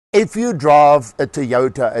If you drive a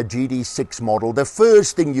Toyota, a GD6 model, the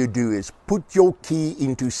first thing you do is put your key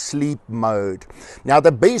into sleep mode. Now,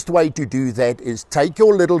 the best way to do that is take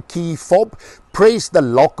your little key fob, press the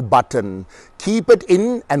lock button, keep it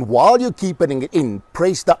in, and while you're keeping it in,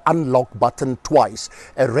 press the unlock button twice.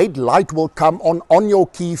 A red light will come on your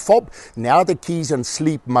key fob. Now the key's in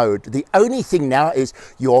sleep mode. The only thing now is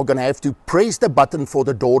you're going to have to press the button for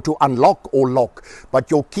the door to unlock or lock,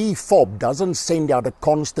 but your key fob doesn't send out a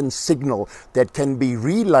constant signal that can be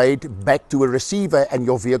relayed back to a receiver and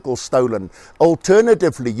your vehicle stolen.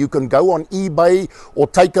 Alternatively, you can go on eBay or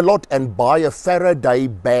Takealot and buy a Faraday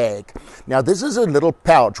bag. Now, this is a little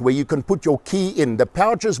pouch where you can put your key in. The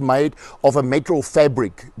pouch is made of a metal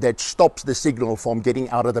fabric that stops the signal from getting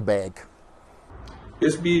out of the bag.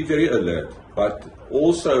 Just be very alert, but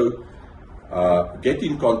also get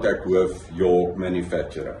in contact with your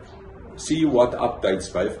manufacturer. See what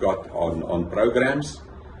updates they've got on programs,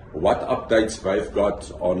 what updates they've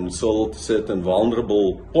got on certain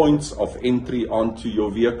vulnerable points of entry onto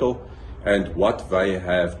your vehicle, and what they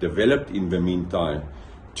have developed in the meantime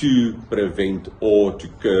to prevent or to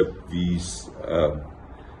curb these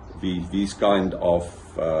kind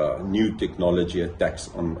of new technology attacks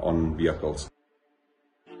on vehicles.